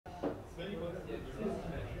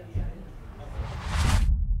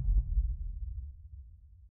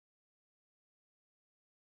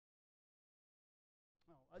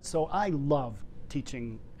So I love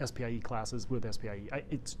teaching SPIE classes with SPIE.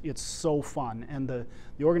 It's so fun, and the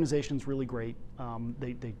organization's really great.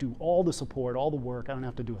 They do all the support, all the work. I don't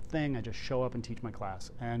have to do a thing. I just show up and teach my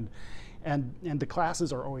class, and the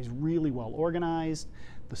classes are always really well organized.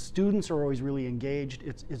 The students are always really engaged.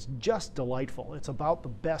 It's just delightful. It's about the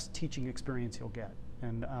best teaching experience you'll get,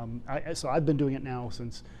 and so I've been doing it now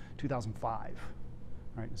since 2005.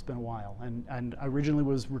 Right, it's been a while, and I originally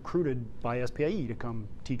was recruited by SPIE to come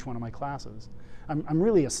teach one of my classes. I'm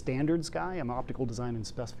really a standards guy. I'm optical design and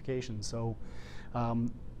specification, so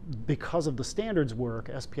because of the standards work,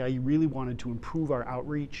 SPIE really wanted to improve our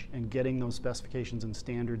outreach and getting those specifications and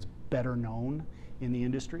standards better known in the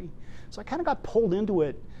industry. So I kind of got pulled into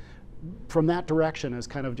it from that direction as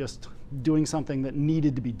kind of just doing something that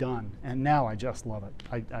needed to be done, and now I just love it.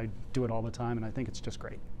 I do it all the time, and I think it's just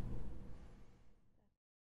great.